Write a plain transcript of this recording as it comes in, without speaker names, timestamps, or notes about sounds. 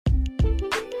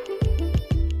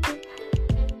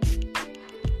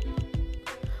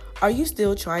Are you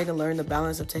still trying to learn the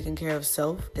balance of taking care of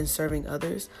self and serving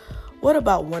others? What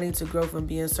about wanting to grow from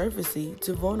being surfacey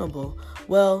to vulnerable?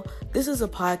 Well, this is a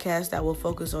podcast that will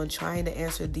focus on trying to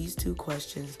answer these two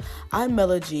questions. I'm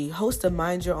Mela G, host of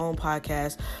Mind Your Own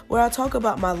podcast, where I talk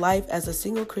about my life as a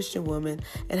single Christian woman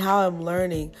and how I'm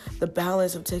learning the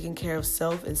balance of taking care of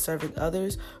self and serving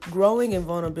others, growing in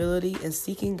vulnerability, and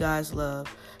seeking God's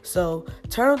love. So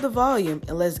turn up the volume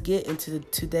and let's get into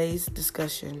today's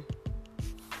discussion.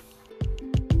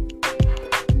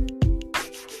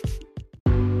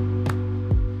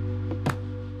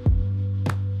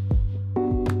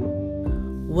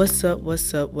 What's up?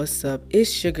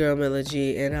 It's your girl Mela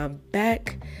G, and I'm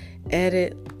back at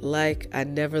it like I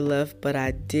never left, but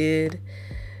I did.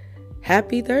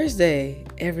 Happy Thursday,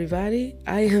 everybody.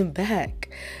 I am back.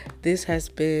 This has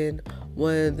been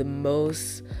one of the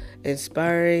most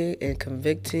inspiring and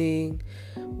convicting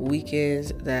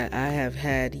weekends that I have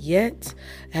had yet.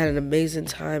 I had an amazing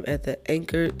time at the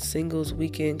Anchored Singles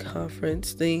Weekend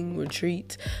Conference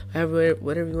retreat,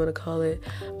 whatever you want to call it,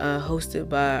 hosted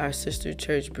by our sister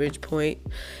church Bridgepoint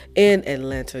in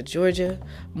Atlanta, Georgia,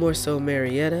 more so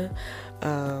Marietta.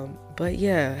 But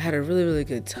yeah, had a really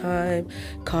good time,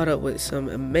 caught up with some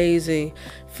amazing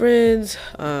friends,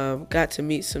 got to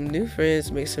meet some new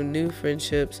friends, make some new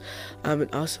friendships,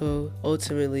 and also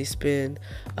ultimately spend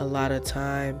a lot of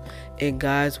time in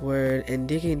God's word and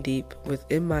digging deep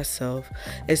within myself,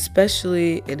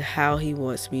 especially in how he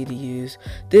wants me to use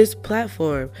this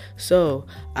platform. So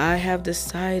I have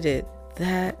decided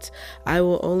that I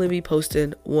will only be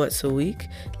posting once a week.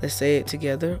 Let's say it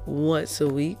together, once a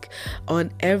week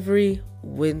on every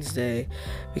Wednesday,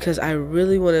 because I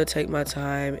really want to take my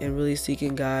time and really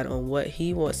seeking God on what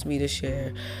he wants me to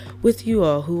share with you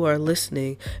all who are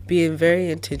listening, being very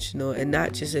intentional and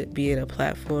not just it being a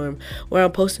platform where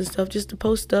I'm posting stuff just to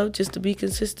post stuff, just to be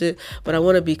consistent, but I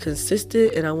want to be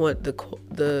consistent and I want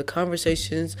the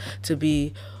conversations to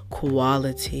be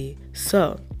quality.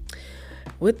 So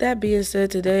with that being said,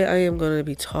 today I am going to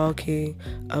be talking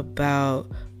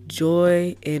about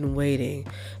joy in waiting.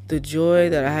 The joy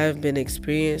that I have been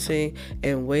experiencing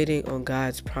and waiting on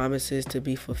God's promises to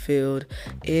be fulfilled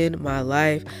in my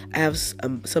life. I have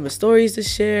some stories to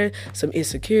share, some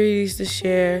insecurities to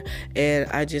share,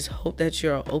 and I just hope that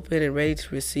you're open and ready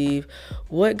to receive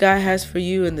what God has for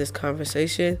you in this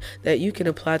conversation that you can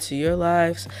apply to your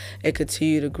lives and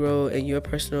continue to grow in your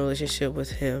personal relationship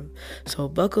with him. So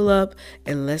buckle up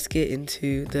and let's get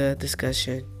into the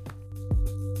discussion.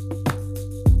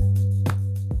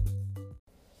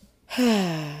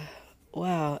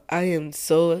 Wow, I am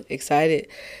so excited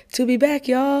to be back,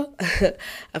 y'all.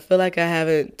 I feel like I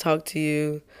haven't talked to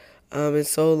you in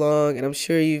so long, and I'm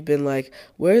sure you've been like,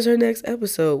 where's her next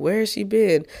episode? Where has she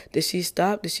been? Did she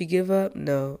stop? Did she give up?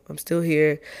 No, I'm still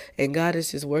here, and God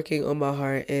is just working on my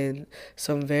heart in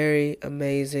some very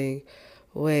amazing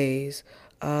ways.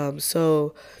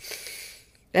 So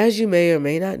as you may or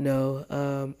may not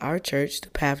know, our church, the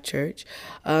Path Church,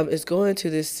 is going to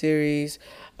this series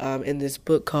in this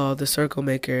book called The Circle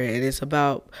Maker, and it's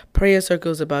about prayer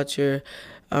circles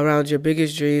around your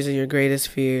biggest dreams and your greatest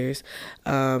fears.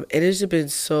 And it's just been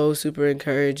so super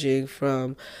encouraging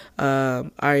from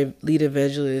our lead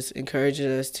evangelist encouraging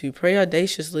us to pray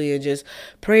audaciously and just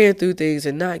praying through things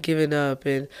and not giving up.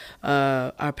 And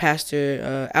our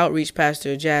pastor, outreach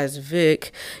pastor, Jazz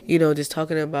Vick, just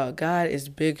talking about God is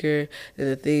bigger than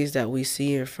the things that we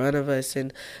see in front of us,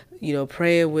 and,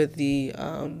 praying with the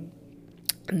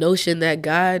notion that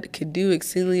God can do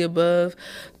exceedingly above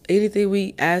anything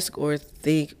we ask or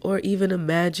think or even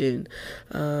imagine.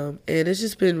 And it's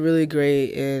just been really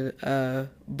great and a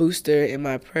booster in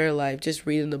my prayer life, just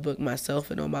reading the book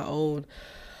myself and on my own.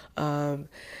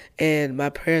 And my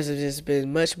prayers have just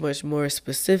been much more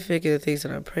specific in the things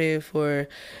that I'm praying for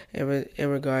in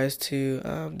regards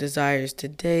to desires to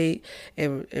date,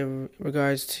 and in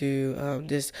regards to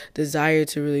this desire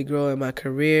to really grow in my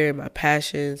career and my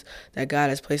passions that God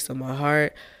has placed on my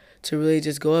heart, to really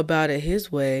just go about it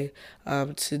his way,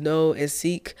 to know and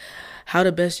seek how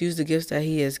to best use the gifts that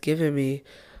he has given me.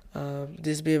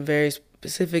 This being very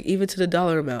specific, even to the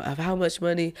dollar amount of how much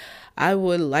money I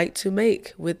would like to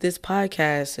make with this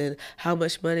podcast and how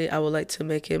much money I would like to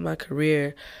make in my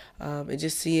career, and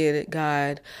just seeing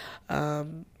God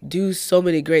do so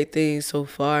many great things so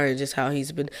far, and just how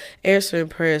he's been answering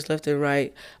prayers left and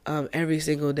right every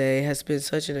single day has been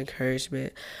such an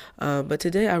encouragement. But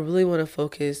today I really want to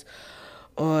focus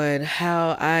on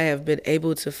how I have been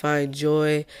able to find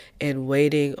joy in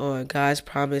waiting on God's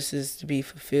promises to be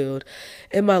fulfilled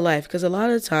in my life. Because a lot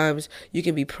of times you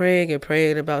can be praying and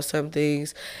praying about some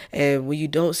things, and when you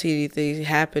don't see anything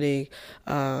happening,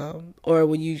 or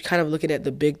when you kind of looking at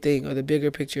the big thing or the bigger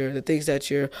picture, the things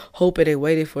that you're hoping and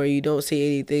waiting for, you don't see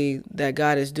anything that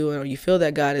God is doing, or you feel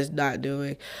that God is not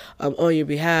doing on your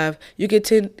behalf, you can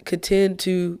tend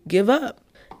to give up.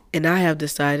 And I have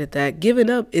decided that giving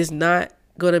up is not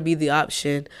going to be the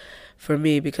option for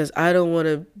me, because I don't want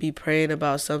to be praying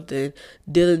about something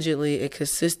diligently and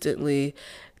consistently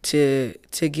to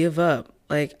give up.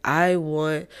 Like, I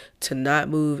want to not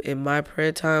move in my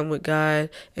prayer time with God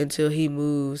until He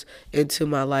moves into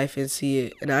my life and see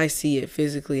it, and I see it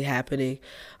physically happening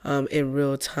in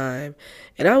real time.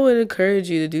 And I would encourage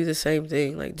you to do the same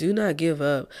thing. Like, do not give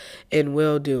up in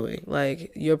well doing.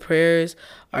 Like, your prayers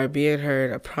are being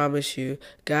heard. I promise you,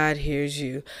 God hears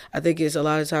you. I think it's a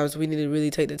lot of times we need to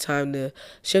really take the time to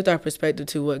shift our perspective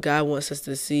to what God wants us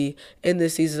to see in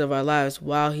this season of our lives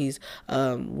while He's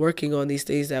working on these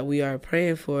things that we are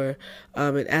praying for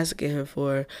and asking Him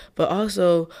for. But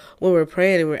also, when we're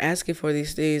praying and we're asking for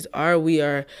these things, we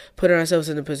are putting ourselves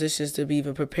in the positions to be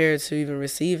even prepared to even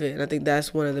receive it. And I think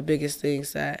that's one of the biggest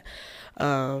things that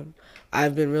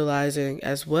I've been realizing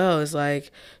as well, is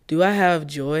like, do I have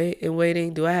joy in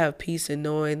waiting? Do I have peace in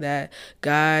knowing that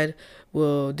God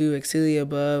will do exceedingly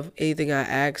above anything I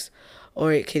ask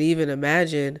or it can even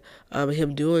imagine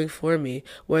Him doing for me,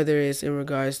 whether it's in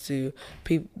regards to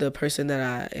the person that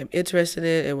I am interested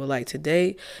in and would like to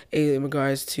date, in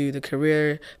regards to the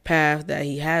career path that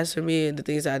He has for me and the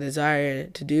things I desire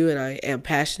to do and I am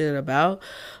passionate about,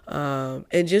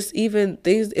 and just even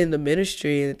things in the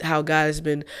ministry and how God has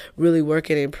been really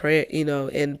working in prayer,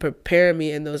 and preparing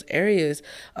me in those areas,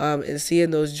 and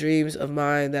seeing those dreams of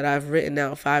mine that I've written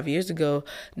out 5 years ago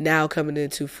now coming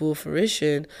into full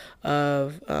fruition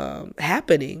of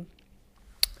happening.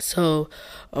 So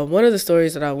one of the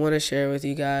stories that I want to share with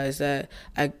you guys that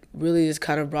I really just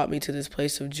kind of brought me to this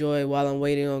place of joy while I'm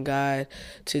waiting on God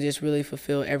to just really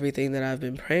fulfill everything that I've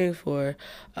been praying for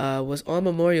was on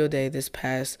Memorial Day this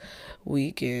past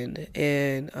weekend.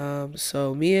 And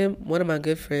so me and one of my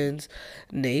good friends,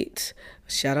 Nate,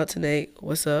 shout out to Nate,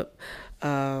 what's up?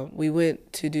 We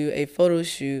went to do a photo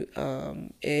shoot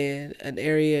in an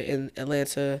area in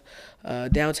Atlanta,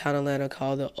 downtown Atlanta,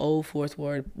 called the Old Fourth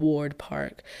Ward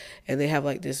Park. And they have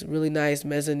like this really nice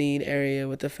mezzanine area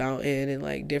with a fountain and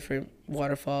like different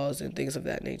waterfalls and things of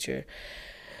that nature.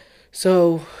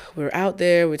 So we're out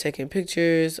there, we're taking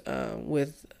pictures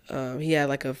with he had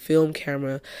like a film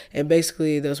camera, and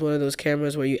basically there's one of those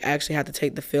cameras where you actually have to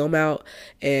take the film out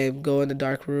and go in the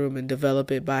dark room and develop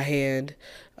it by hand.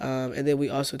 And then we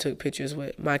also took pictures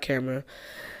with my camera,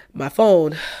 my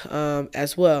phone,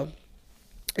 as well.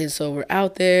 And so we're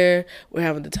out there, we're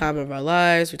having the time of our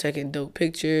lives, we're taking dope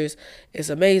pictures. It's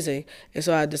amazing. And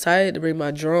so I decided to bring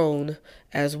my drone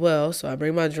as well. So I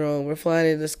bring my drone, we're flying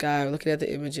in the sky, we're looking at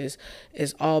the images.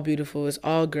 It's all beautiful, it's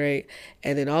all great.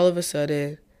 And then all of a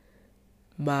sudden,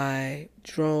 my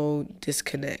drone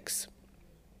disconnects.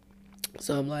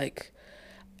 So I'm like,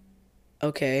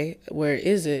 okay, where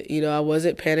is it? I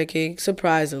wasn't panicking,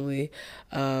 surprisingly,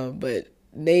 but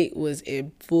Nate was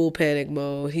in full panic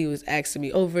mode. He was asking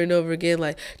me over and over again,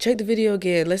 like, check the video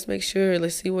again. Let's make sure.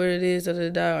 Let's see where it is. Da, da,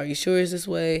 da. Are you sure it's this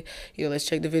way? Let's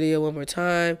check the video one more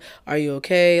time. Are you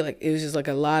okay? Like, it was just like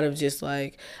a lot of just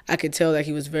like, I could tell that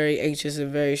he was very anxious and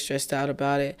very stressed out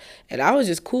about it. And I was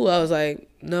just cool. I was like,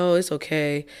 no, it's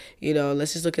okay.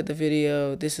 Let's just look at the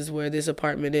video. This is where this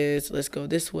apartment is. Let's go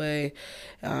this way.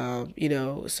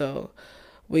 So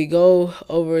we go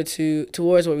over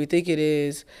towards what we think it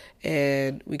is,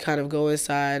 and we kind of go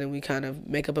inside and we kind of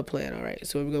make up a plan. All right,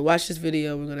 so we're going to watch this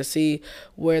video. We're going to see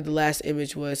where the last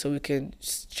image was so we can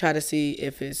try to see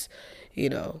if it's,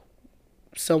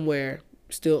 somewhere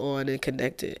still on and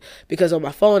connected, because on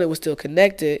my phone it was still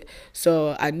connected,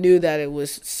 so I knew that it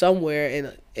was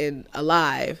somewhere in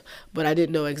alive, but I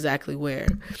didn't know exactly where.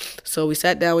 So we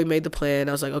sat down, we made the plan.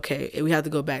 I was like, okay, we have to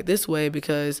go back this way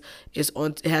because it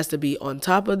has to be on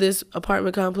top of this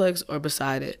apartment complex or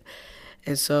beside it.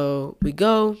 And so we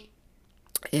go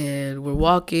and we're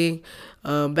walking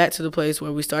back to the place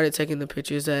where we started taking the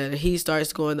pictures, and he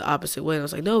starts going the opposite way, and I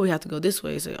was like, no, we have to go this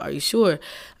way. He said, are you sure?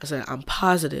 I said, I'm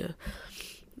positive.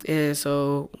 And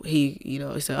so he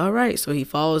said, all right. So he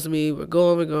follows me. We're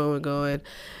going. And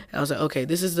I was like, okay,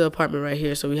 this is the apartment right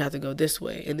here. So we have to go this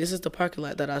way. And this is the parking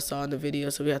lot that I saw in the video.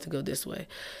 So we have to go this way.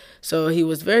 So he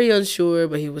was very unsure,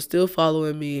 but he was still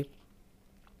following me.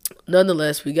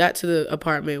 Nonetheless, we got to the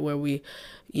apartment where we,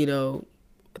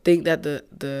 think that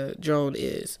the drone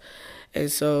is. And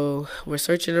so we're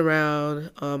searching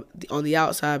around on the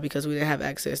outside because we didn't have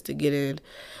access to get in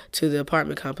to the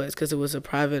apartment complex because it was a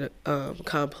private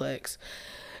complex.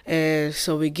 And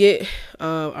so we get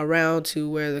around to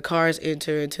where the cars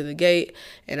enter into the gate,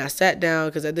 and I sat down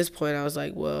because at this point I was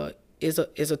like, well, it's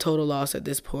a total loss at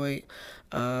this point.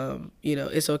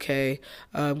 It's okay.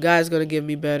 God's gonna give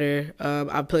me better.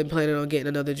 I'm planning on getting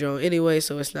another drone anyway,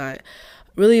 so it's not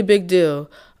really a big deal.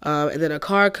 And then a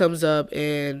car comes up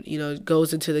and,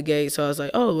 goes into the gate. So I was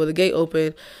like, oh, well, the gate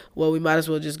open. Well, we might as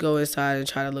well just go inside and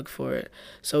try to look for it.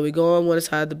 So we go on one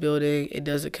side of the building. It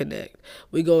doesn't connect.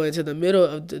 We go into the middle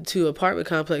of the two apartment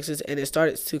complexes and it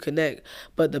started to connect.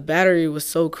 But the battery was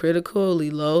so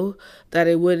critically low that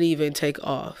it wouldn't even take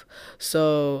off.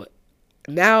 So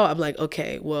now I'm like,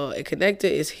 okay, well, it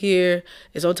connected, it's here,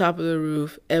 it's on top of the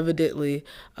roof, evidently,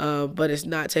 but it's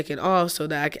not taking off so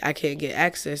that I can't get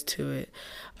access to it.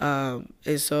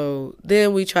 And so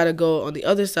then we try to go on the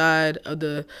other side of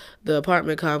the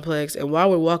apartment complex, and while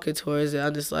we're walking towards it,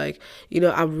 I'm just like,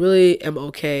 I really am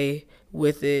okay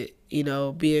with it,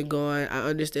 being gone. I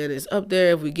understand it's up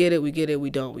there. If we get it, we get it.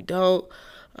 We don't, we don't.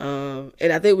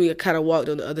 And I think we kind of walked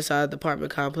on the other side of the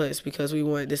apartment complex because we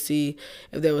wanted to see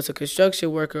if there was a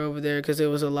construction worker over there, because there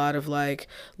was a lot of like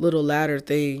little ladder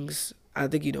things. I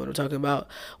think you know what I'm talking about,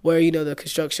 where the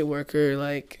construction worker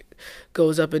like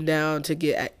goes up and down to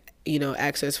get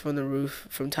access from the roof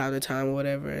from time to time or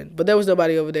whatever. But there was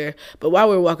nobody over there. But while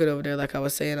we were walking over there, like I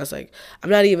was saying, I was like, I'm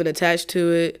not even attached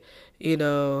to it,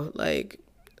 like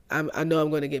I know I'm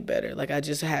going to get better. Like, I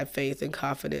just have faith and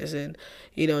confidence. And,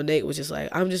 Nate was just like,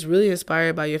 I'm just really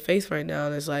inspired by your faith right now.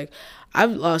 And it's like,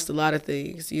 I've lost a lot of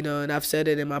things, and I've said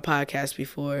it in my podcast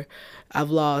before. I've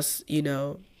lost,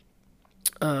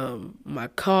 my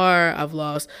car. I've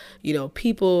lost,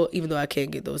 people, even though I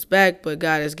can't get those back. But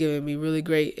God has given me really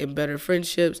great and better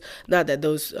friendships. Not that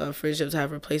those friendships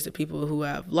have replaced the people who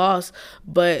I've lost,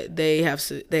 but they have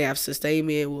sustained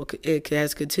me, and it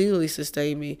has continually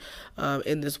sustained me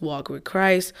in this walk with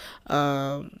Christ.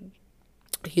 My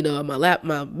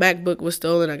MacBook was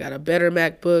stolen. I got a better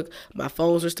MacBook. My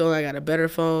phones were stolen. I got a better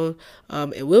phone.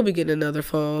 And we'll be getting another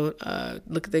phone.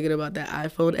 Thinking about that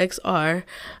iPhone XR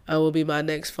will be my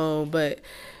next phone. But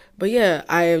yeah,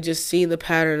 I have just seen the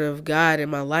pattern of God in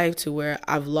my life to where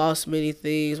I've lost many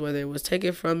things, whether it was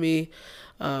taken from me,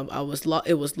 it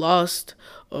was lost,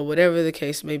 or whatever the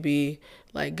case may be.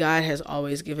 Like, God has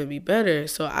always given me better.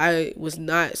 So I was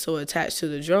not so attached to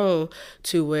the drone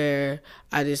to where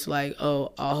I just like,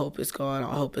 oh, all hope is gone,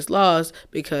 all hope is lost,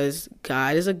 because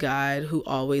God is a God who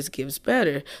always gives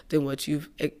better than what you've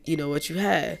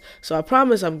had. So I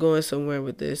promise I'm going somewhere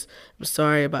with this. I'm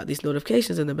sorry about these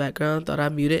notifications in the background. Thought I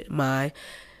muted my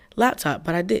laptop,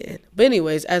 but I didn't. But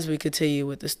anyways, as we continue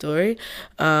with the story,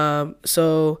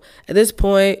 so at this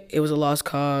point, it was a lost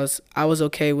cause. I was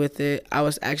okay with it. I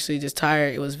was actually just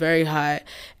tired. It was very hot,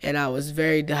 and I was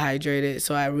very dehydrated,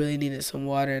 so I really needed some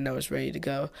water, and I was ready to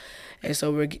go. And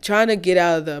so we're trying to get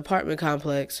out of the apartment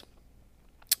complex,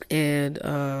 and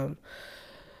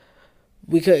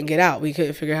we couldn't get out. We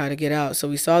couldn't figure out how to get out. So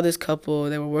we saw this couple.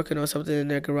 They were working on something in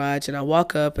their garage. And I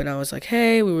walk up and I was like,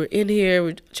 hey, we were in here.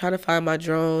 We're trying to find my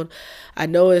drone. I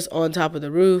know it's on top of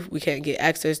the roof. We can't get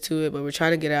access to it, but we're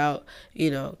trying to get out.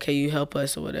 Can you help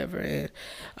us or whatever?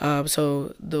 And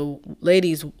so the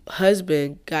lady's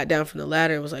husband got down from the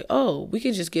ladder and was like, oh, we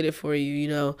can just get it for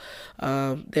you.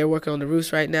 They're working on the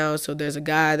roofs right now. So there's a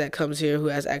guy that comes here who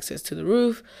has access to the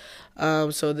roof.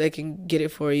 So they can get it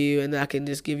for you, and I can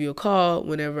just give you a call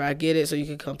whenever I get it so you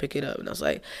can come pick it up. And I was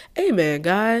like, hey, man,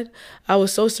 God, I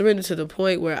was so surrendered to the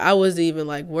point where I wasn't even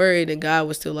like worried, and God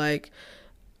was still like,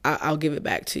 I'll give it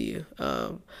back to you.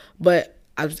 But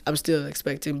I'm still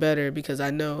expecting better because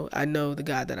I know the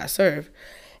God that I serve.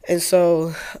 And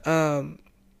so,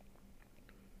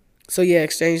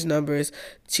 exchange numbers.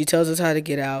 She tells us how to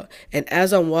get out. And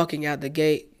as I'm walking out the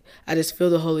gate, I just feel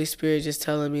the Holy Spirit just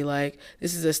telling me, like,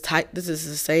 this is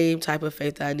the same type of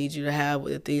faith that I need you to have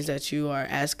with the things that you are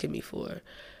asking me for.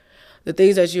 The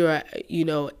things that you are,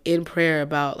 in prayer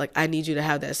about, like, I need you to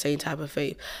have that same type of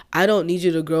faith. I don't need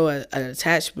you to grow an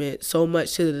attachment so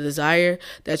much to the desire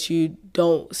that you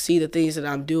don't see the things that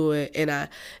I'm doing and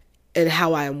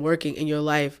how I am working in your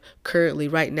life currently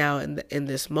right now in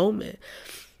this moment.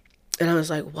 And I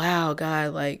was like, wow,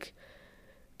 God, like,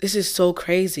 this is so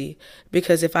crazy,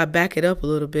 because if I back it up a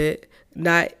little bit,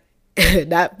 not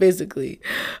physically,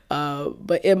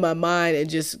 but in my mind and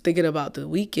just thinking about the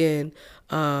weekend,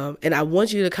 and I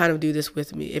want you to kind of do this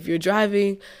with me. If you're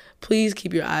driving, please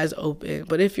keep your eyes open.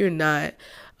 But if you're not,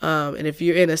 and if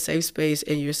you're in a safe space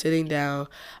and you're sitting down,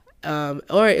 And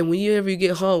whenever you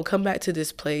get home, come back to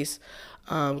this place,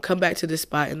 come back to this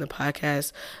spot in the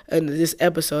podcast, and this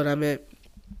episode I'm in,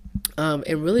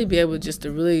 and really be able just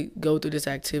to really go through this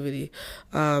activity.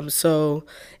 So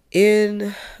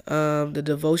in the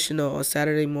devotional on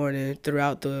Saturday morning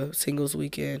throughout the singles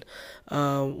weekend,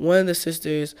 one of the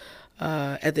sisters,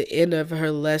 at the end of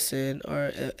her lesson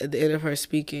or at the end of her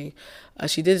speaking,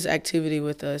 she did this activity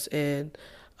with us, and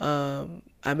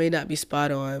I may not be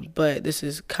spot on, but this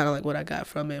is kind of like what I got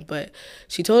from it. But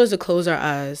she told us to close our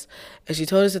eyes, and she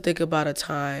told us to think about a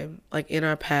time like in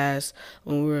our past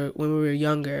when we were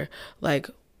younger, like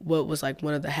what was like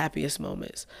one of the happiest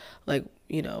moments, like,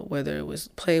 you know, whether it was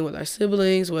playing with our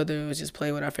siblings, whether it was just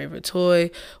playing with our favorite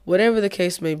toy, whatever the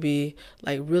case may be.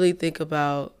 Like, really think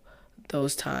about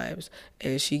those times.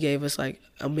 And she gave us like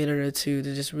a minute or two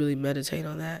to just really meditate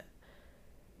on that.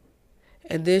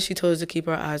 And then she told us to keep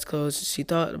our eyes closed. She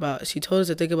told us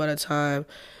to think about a time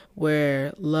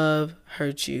where love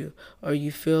hurt you, or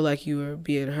you feel like you were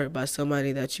being hurt by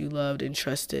somebody that you loved and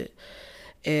trusted.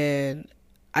 And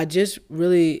I just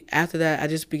really, after that, I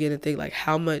just began to think like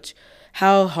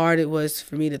how hard it was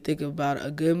for me to think about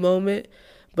a good moment,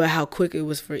 but how quick it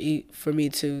was for me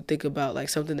to think about like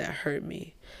something that hurt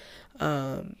me.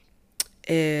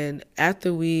 And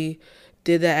after we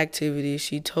did that activity,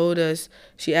 she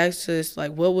asked us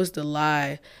like, what was the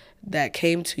lie that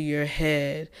came to your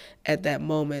head at that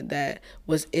moment that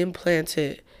was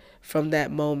implanted from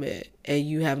that moment and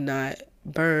you have not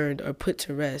burned or put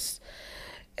to rest?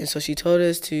 And so she told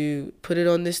us to put it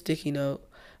on this sticky note,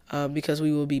 because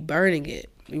we will be burning it.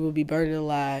 We will be burning the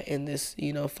lie in this,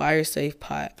 fire safe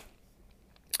pot.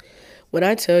 When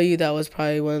I tell you that was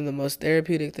probably one of the most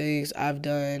therapeutic things I've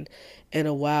done in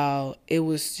a while, it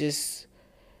was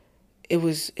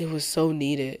so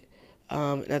needed.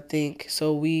 And I think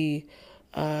so. We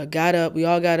all got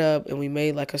up and we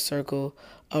made like a circle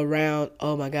around.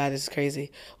 Oh my God, this is crazy.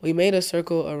 We made a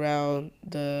circle around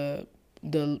the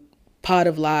pot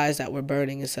of lies that were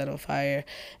burning and set on fire,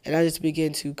 and I just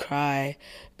began to cry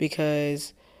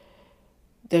because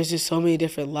there's just so many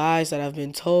different lies that I've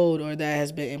been told or that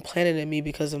has been implanted in me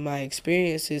because of my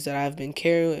experiences that I've been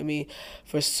carrying with me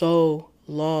for so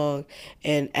long.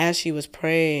 And as she was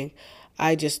praying,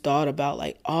 I just thought about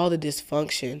like all the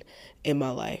dysfunction in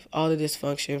my life, all the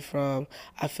dysfunction from,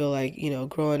 I feel like,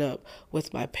 growing up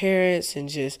with my parents and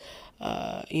just,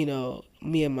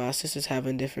 me and my sisters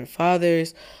having different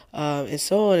fathers, and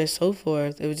so on and so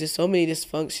forth. There was just so many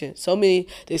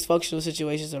dysfunctional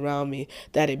situations around me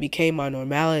that it became my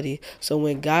normality. So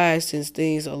when God sends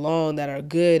things along that are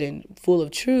good and full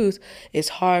of truth, it's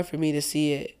hard for me to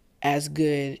see it as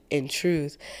good in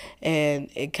truth. And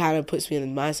it kind of puts me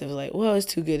in the mindset of like, well, it's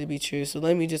too good to be true, so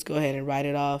let me just go ahead and write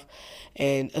it off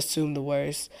and assume the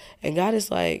worst. And God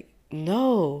is like,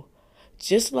 no,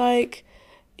 just like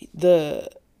the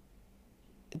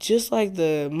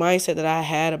mindset that I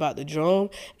had about the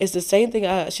drone, it's the same thing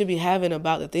I should be having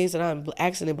about the things that I'm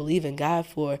asking and believing God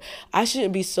for. I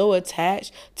shouldn't be so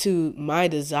attached to my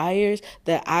desires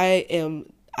that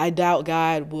I doubt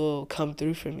God will come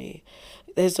through for me.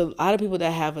 There's a lot of people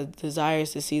that have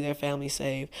desires to see their family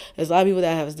saved. There's a lot of people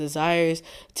that have desires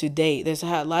to date. There's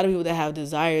a lot of people that have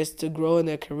desires to grow in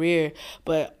their career.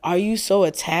 But are you so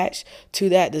attached to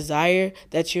that desire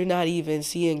that you're not even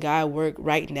seeing God work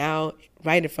right now,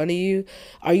 right in front of you?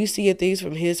 Are you seeing things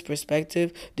from His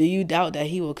perspective? Do you doubt that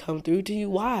He will come through to you?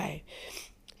 Why?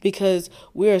 Because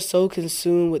we are so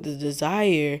consumed with the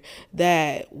desire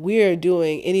that we're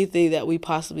doing anything that we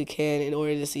possibly can in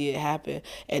order to see it happen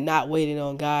and not waiting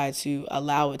on God to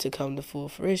allow it to come to full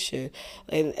fruition.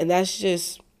 And that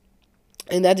just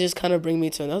kind of brings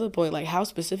me to another point, like how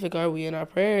specific are we in our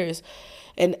prayers?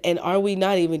 And are we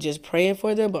not even just praying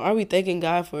for them, but are we thanking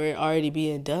God for it already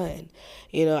being done?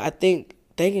 I think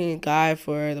thanking God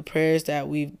for the prayers that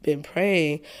we've been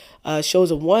praying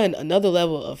shows another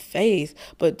level of faith,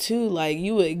 but two, like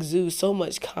you would exude so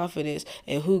much confidence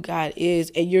in who God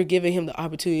is, and you're giving Him the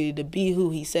opportunity to be who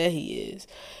He said He is.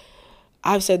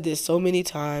 I've said this so many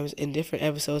times in different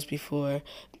episodes before.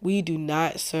 We do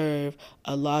not serve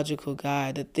a logical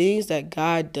God. The things that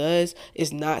God does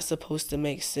is not supposed to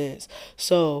make sense.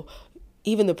 So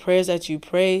even the prayers that you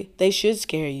pray, they should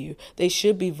scare you. They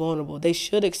should be vulnerable. They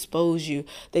should expose you.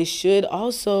 They should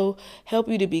also help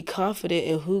you to be confident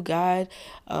in who God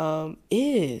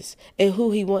is and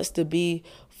who He wants to be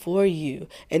for you.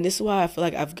 And this is why I feel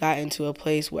like I've gotten to a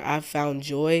place where I've found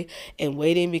joy in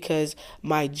waiting, because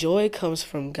my joy comes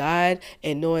from God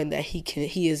and knowing that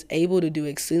he is able to do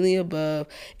exceedingly above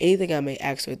anything I may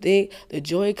ask or think. The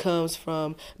joy comes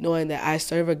from knowing that I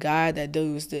serve a God that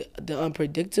does the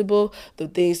unpredictable, the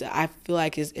things that I feel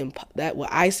like is that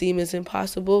what I seem is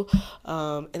impossible.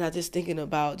 And I just thinking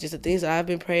about just the things that I've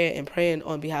been praying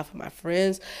on behalf of my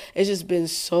friends. It's just been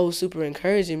so super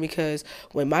encouraging, because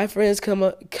when my friends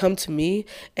come to me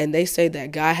and they say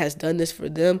that God has done this for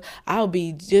them, I'll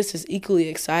be just as equally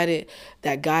excited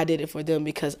that God did it for them,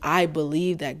 because I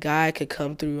believe that God could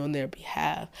come through on their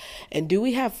behalf. And do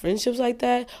we have friendships like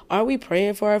that? Are we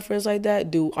praying for our friends like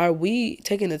that? Are we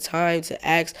taking the time to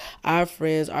ask our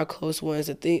friends, our close ones,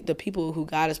 the people who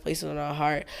God has placed on our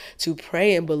heart, to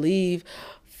pray and believe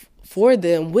for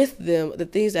them, with them, the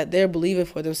things that they're believing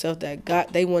for themselves,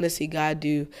 that they want to see God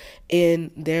do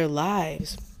in their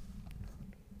lives?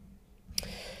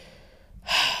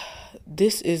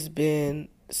 This has been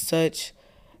such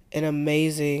an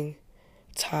amazing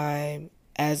time,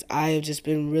 as I have just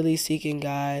been really seeking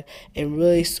God and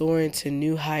really soaring to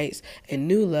new heights and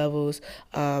new levels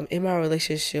in my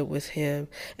relationship with Him.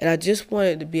 And I just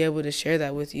wanted to be able to share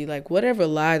that with you. Like, whatever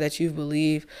lie that you've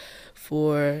believed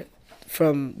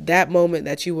from that moment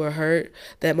that you were hurt,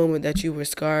 that moment that you were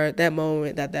scarred, that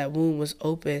moment that wound was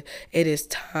open, it is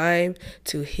time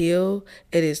to heal.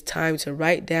 It is time to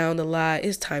write down the lie.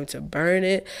 It's time to burn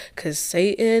it, because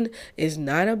Satan is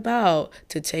not about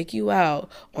to take you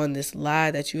out on this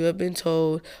lie that you have been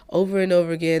told over and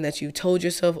over again, that you've told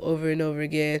yourself over and over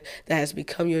again, that has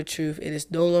become your truth. It is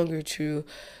no longer true.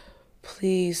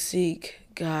 Please seek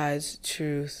God's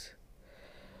truth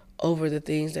over the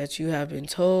things that you have been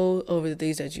told, over the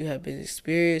things that you have been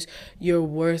experienced. You're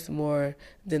worth more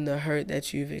than the hurt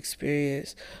that you've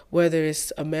experienced. Whether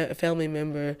it's a family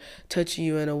member touching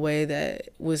you in a way that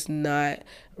was not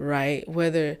right,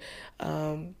 whether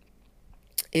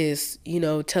is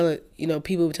people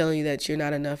telling you that you're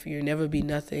not enough, or you'll never be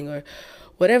nothing, or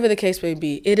whatever the case may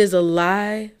be. It is a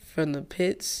lie from the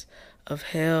pits of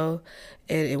hell,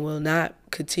 and it will not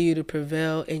continue to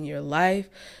prevail in your life.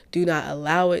 Do not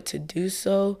allow it to do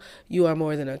so. You are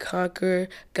more than a conqueror.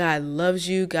 God loves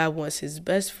you. God wants His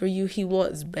best for you. He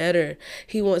wants better.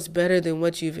 He wants better than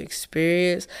what you've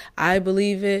experienced. I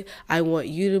believe it. I want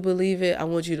you to believe it. I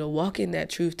want you to walk in that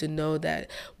truth, to know that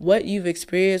what you've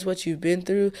experienced, what you've been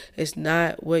through, is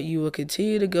not what you will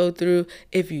continue to go through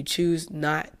if you choose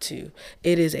not to.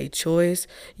 It is a choice.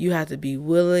 You have to be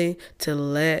willing to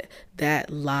let that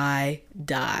lie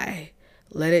die.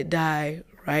 Let it die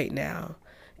right now.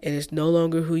 It is no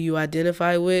longer who you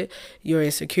identify with. Your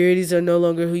insecurities are no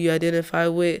longer who you identify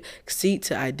with. Seek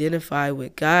to identify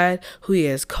with God, who He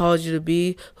has called you to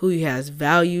be, who He has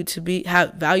value to be.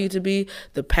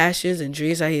 The passions and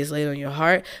dreams that He has laid on your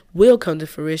heart will come to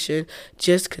fruition.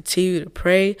 Just continue to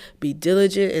pray, be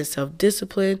diligent and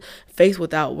self-disciplined. Faith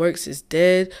without works is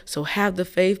dead. So have the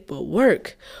faith, but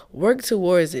work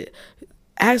towards it.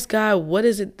 Ask God, what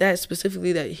is it that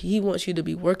specifically that He wants you to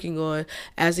be working on,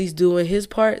 as He's doing His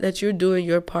part, that you're doing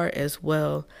your part as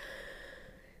well.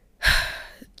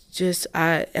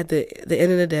 At the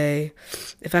end of the day,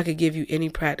 if I could give you any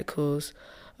practicals,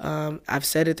 I've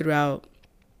said it throughout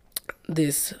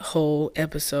this whole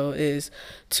episode, is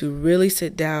to really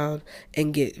sit down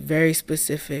and get very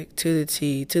specific to the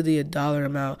T, to the dollar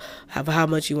amount of how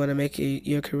much you want to make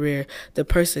your career, the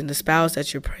person, the spouse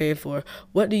that you're praying for.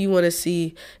 What do you want to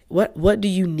see? What do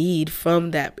you need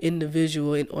from that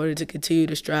individual in order to continue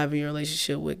to strive in your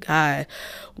relationship with God?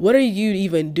 What are you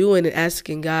even doing and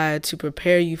asking God to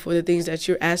prepare you for the things that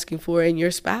you're asking for in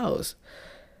your spouse?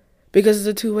 Because it's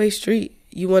a two-way street.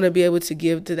 You want to be able to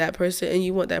give to that person, and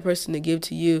you want that person to give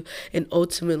to you, and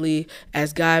ultimately,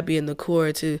 as God being the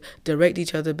core, to direct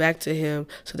each other back to Him,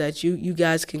 so that you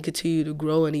guys can continue to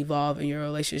grow and evolve in your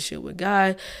relationship with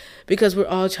God, because we're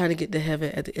all trying to get to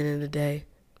heaven at the end of the day.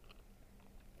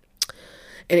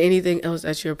 And anything else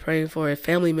that you're praying for, if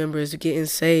family members getting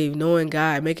saved, knowing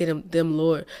God, making them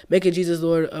Lord, making Jesus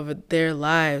Lord of their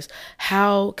lives,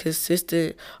 how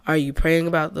consistent are you praying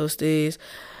about those things?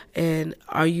 And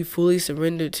are you fully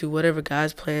surrendered to whatever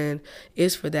God's plan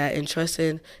is for that, and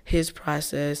trusting His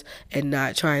process, and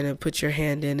not trying to put your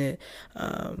hand in it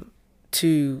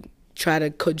to try to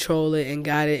control it and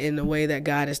guide it in a way that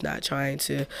God is not trying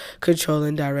to control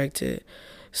and direct it?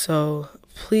 So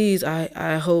please,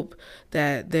 I hope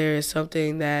that there is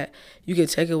something that you can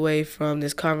take away from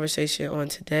this conversation on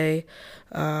today.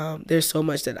 There's so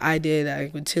much that I did that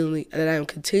I'm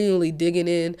continually digging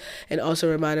in, and also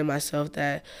reminding myself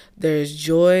that there is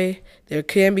joy. There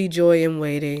can be joy in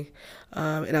waiting.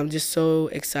 And I'm just so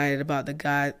excited about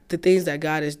the things that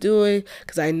God is doing,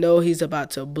 because I know He's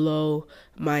about to blow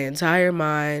my entire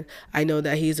mind. I know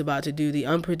that He's about to do the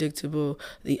unpredictable,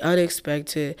 the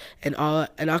unexpected, and all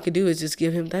I can do is just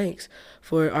give Him thanks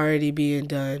for it already being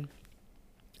done.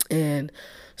 And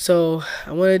so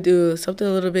I want to do something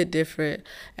a little bit different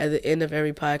at the end of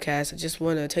every podcast. I just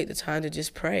want to take the time to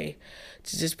just pray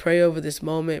over this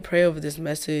moment, pray over this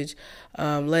message,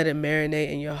 let it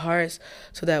marinate in your hearts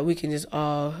so that we can just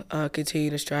all continue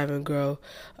to strive and grow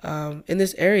in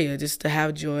this area, just to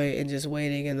have joy and just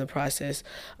waiting in the process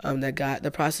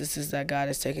the processes that God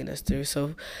is taking us through.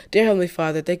 So, dear Heavenly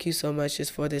Father, thank you so much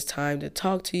just for this time to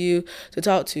talk to you, to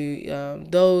talk to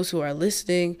those who are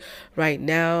listening right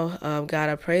now. God,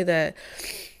 I pray that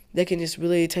they can just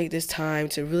really take this time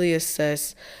to really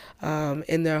assess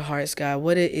in their hearts, God,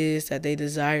 what it is that they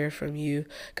desire from you.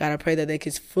 God, I pray that they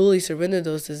can fully surrender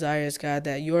those desires, God,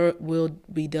 that your will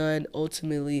be done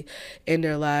ultimately in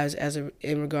their lives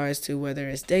in regards to whether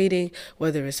it's dating,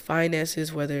 whether it's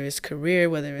finances, whether it's career,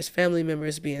 whether it's family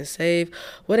members being saved,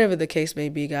 whatever the case may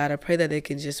be, God. I pray that they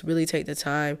can just really take the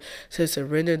time to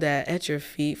surrender that at your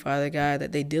feet, Father God,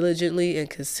 that they diligently and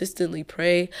consistently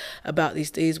pray about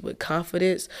these things with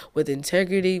confidence, with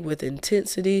integrity, with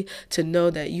intensity, to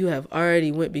know that you have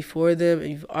already went before them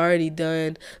and you've already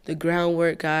done the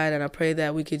groundwork, God. And I pray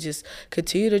that we could just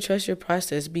continue to trust your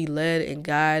process, be led and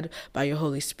guided by your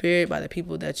Holy Spirit, by the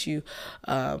people that you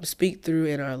speak through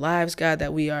in our lives, God,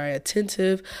 that we are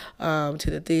attentive to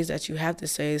the things that you have to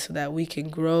say so that we can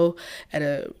grow at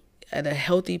a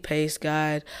healthy pace,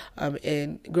 God,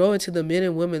 and grow into the men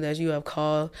and women that you have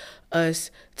called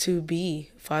us to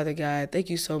be, Father God. Thank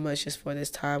you so much just for this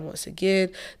time once again.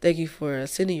 Thank you for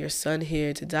sending your Son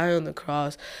here to die on the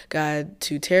cross, God,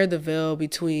 to tear the veil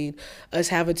between us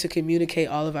having to communicate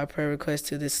all of our prayer requests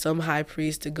to this some high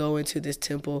priest to go into this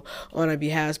temple on our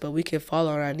behalf, but we can fall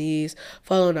on our knees,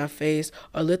 fall on our face,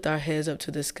 or lift our heads up to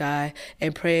the sky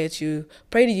and pray to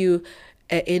you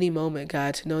at any moment,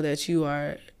 God, to know that you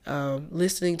are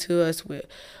listening to us with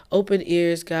open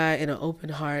ears, God, and an open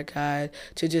heart, God,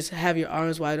 to just have your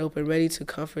arms wide open, ready to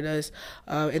comfort us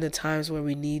in the times where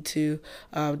we need to,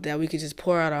 that we could just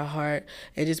pour out our heart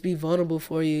and just be vulnerable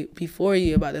before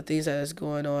you about the things that is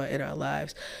going on in our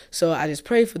lives. So I just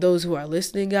pray for those who are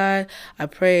listening, God. I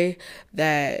pray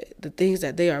that the things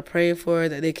that they are praying for,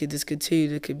 that they could just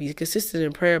continue to be consistent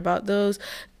in prayer about those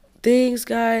things,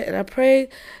 God. And I pray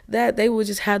that they will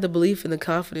just have the belief and the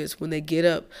confidence when they get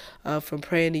up from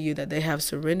praying to you, that they have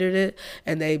surrendered it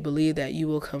and they believe that you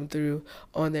will come through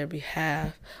on their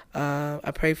behalf.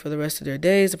 I pray for the rest of their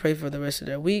days. I pray for the rest of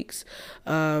their weeks,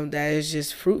 that is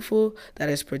just fruitful, that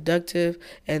is productive,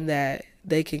 and that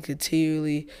they can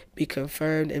continually be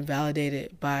confirmed and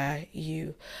validated by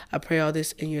you. I pray all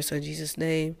this in your Son Jesus'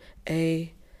 name.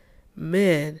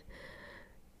 Amen.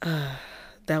 That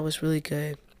was really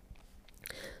good.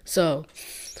 So,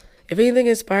 if anything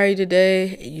inspired you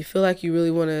today and you feel like you really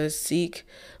want to seek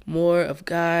more of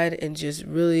God and just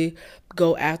really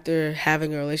go after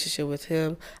having a relationship with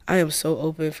Him, I am so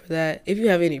open for that. If you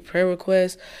have any prayer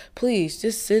requests, please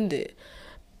just send it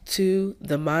to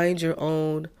the Mind Your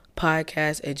Own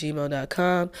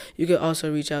podcast@gmail.com. You can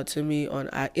also reach out to me on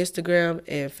Instagram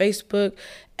and Facebook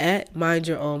at Mind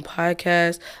Your Own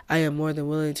Podcast. I am more than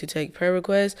willing to take prayer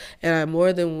requests, and I'm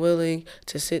more than willing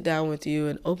to sit down with you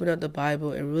and open up the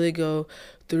Bible and really go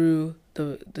through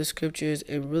the scriptures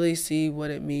and really see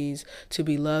what it means to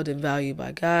be loved and valued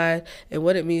by God and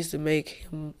what it means to make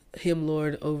him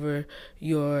Lord over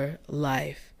your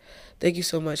life. Thank you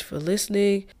so much for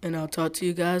listening, and I'll talk to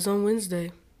you guys on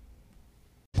Wednesday.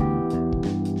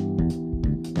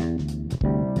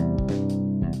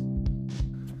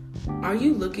 Are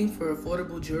you looking for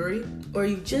affordable jewelry? Or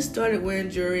you just started wearing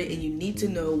jewelry and you need to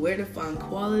know where to find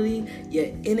quality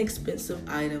yet inexpensive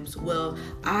items? Well,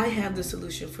 I have the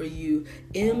solution for you,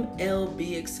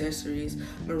 MLB Accessories.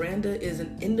 Miranda is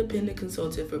an independent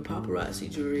consultant for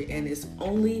paparazzi jewelry and it's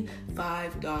only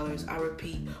 $5. I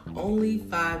repeat, only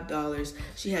 $5.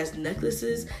 She has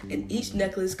necklaces and each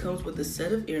necklace comes with a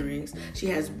set of earrings. She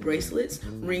has bracelets,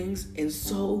 rings, and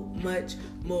so much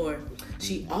more.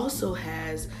 She also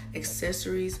has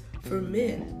accessories for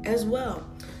men as well.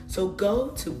 So go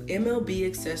to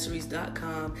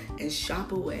MLBaccessories.com and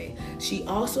shop away. She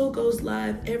also goes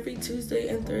live every Tuesday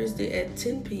and Thursday at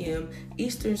 10 p.m.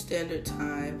 Eastern Standard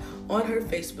Time on her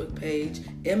Facebook page,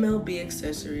 MLB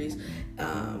Accessories.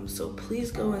 So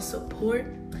please go and support,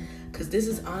 because this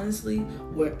is honestly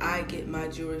where I get my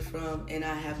jewelry from, and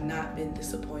I have not been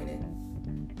disappointed.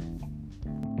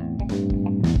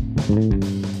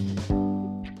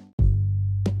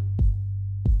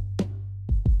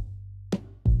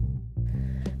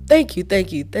 Thank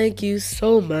you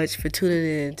so much for tuning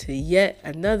in to yet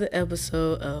another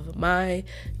episode of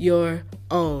Your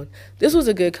Own. This was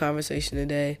a good conversation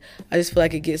today. I just feel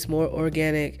like it gets more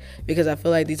organic because I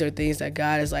feel like these are things that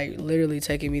God is like literally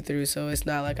taking me through. So it's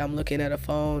not like I'm looking at a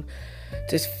phone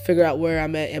to figure out where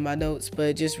I'm at in my notes,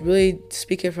 but just really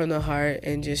speaking from the heart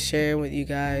and just sharing with you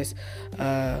guys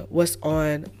what's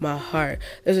on my heart.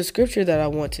 There's a scripture that I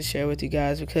want to share with you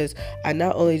guys because I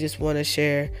not only just want to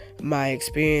share my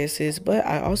experiences, but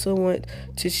I also want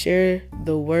to share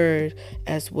the word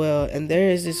as well. And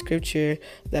there is this scripture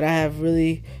that I have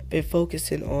really been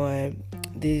focusing on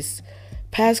this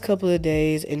past couple of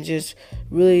days and just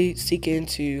really seeking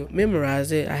to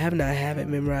memorize it. I have not have it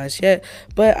memorized yet,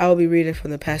 but I'll be reading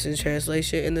from the Passion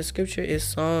Translation, and the scripture is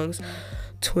Psalms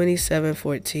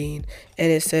 27:14,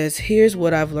 and it says, "Here's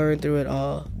what I've learned through it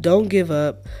all. Don't give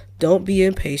up. Don't be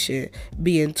impatient.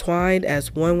 Be entwined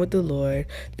as one with the Lord.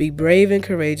 Be brave and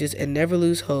courageous and never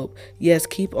lose hope. Yes,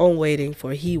 keep on waiting,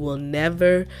 for He will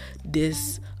never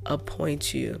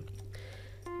disappoint you."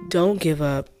 Don't give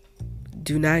up.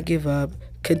 Do not give up.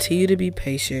 Continue to be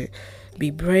patient.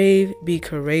 Be brave, be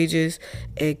courageous,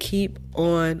 and keep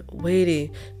on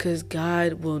waiting because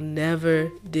God will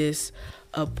never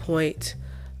disappoint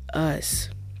us.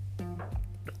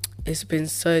 It's been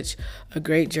such a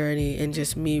great journey and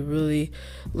just me really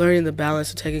learning the balance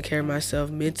of taking care of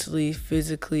myself mentally,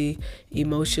 physically,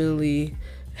 emotionally,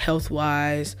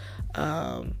 health-wise,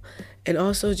 and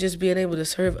also just being able to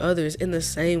serve others in the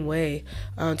same way,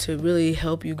 to really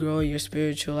help you grow in your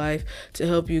spiritual life, to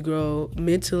help you grow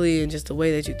mentally and just the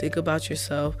way that you think about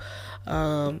yourself,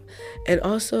 and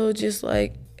also just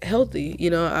like healthy.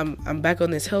 I'm back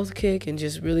on this health kick and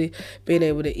just really being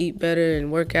able to eat better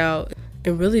and work out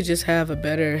and really just have a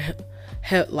better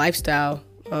lifestyle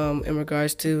in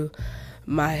regards to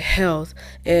my health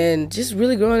and just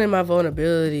really growing in my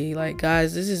vulnerability. Like,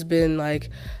 guys, this has been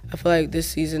like, I feel like this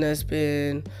season has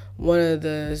been one of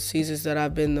the seasons that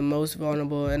I've been the most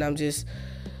vulnerable, and I'm just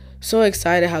so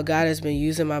excited how God has been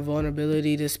using my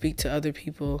vulnerability to speak to other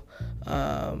people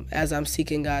as I'm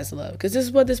seeking God's love, because this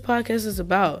is what this podcast is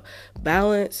about.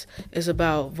 Balance is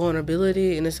about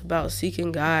vulnerability, and it's about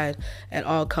seeking God at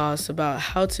all costs, about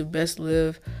how to best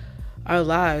live our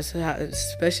lives,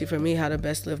 especially for me, how to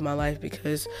best live my life,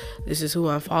 because this is who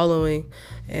I'm following,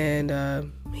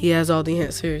 and He has all the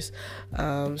answers.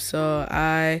 So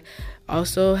I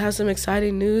also have some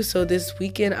exciting news. So this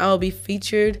weekend I'll be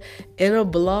featured in a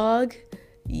blog.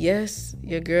 Yes,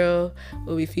 your girl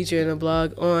will be featured in a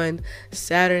blog on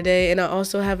Saturday, and I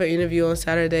also have an interview on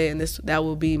Saturday, and that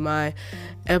will be my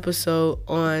episode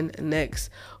on next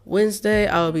Wednesday.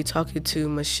 I will be talking to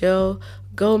Michelle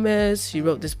Gomez. She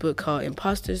wrote this book called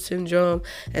Imposter Syndrome,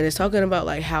 and it's talking about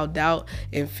like how doubt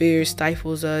and fear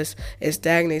stifles us and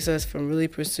stagnates us from really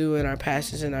pursuing our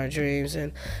passions and our dreams.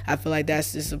 And I feel like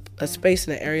that's just a space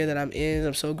in the area that I'm in.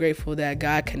 I'm so grateful that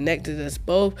God connected us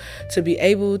both to be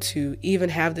able to even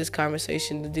have this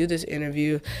conversation, to do this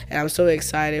interview, and I'm so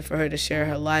excited for her to share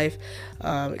her life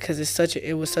because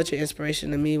it was such an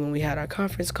inspiration to me when we had our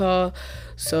conference call.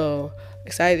 So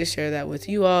excited to share that with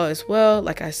you all as well.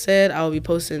 Like I said, I will be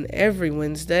posting every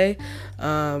Wednesday.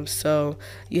 So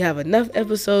you have enough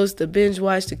episodes to binge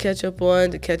watch, to catch up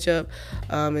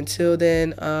until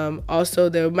then. Also,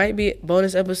 there might be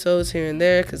bonus episodes here and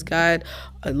there because God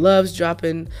loves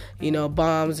dropping,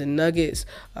 bombs and nuggets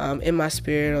in my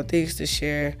spirit on things to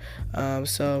share.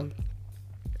 So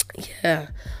yeah.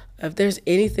 If there's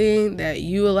anything that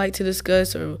you would like to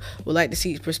discuss or would like to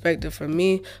see perspective from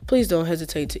me, please don't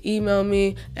hesitate to email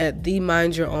me at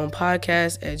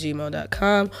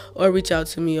themindyourownpodcast@gmail.com or reach out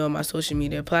to me on my social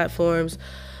media platforms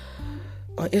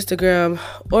on Instagram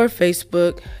or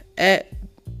Facebook at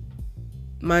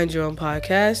Mind Your Own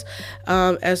Podcast.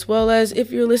 As well as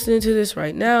if you're listening to this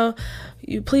right now,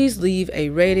 you please leave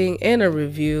a rating and a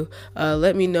review.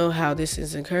 Let me know how this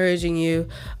is encouraging you.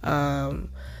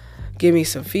 Give me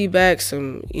some feedback,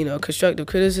 some, constructive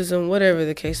criticism, whatever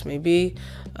the case may be.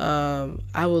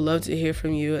 I would love to hear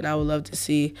from you, and I would love to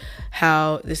see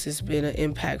how this has been an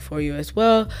impact for you as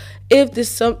well. If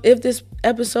this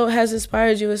episode has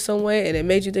inspired you in some way and it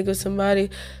made you think of somebody,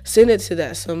 send it to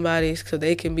that somebody so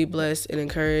they can be blessed and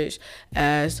encouraged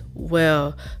as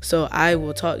well. So I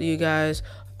will talk to you guys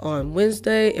on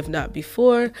Wednesday, if not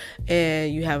before,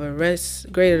 and you have a great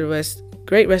rest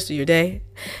of your day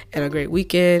and a great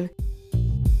weekend.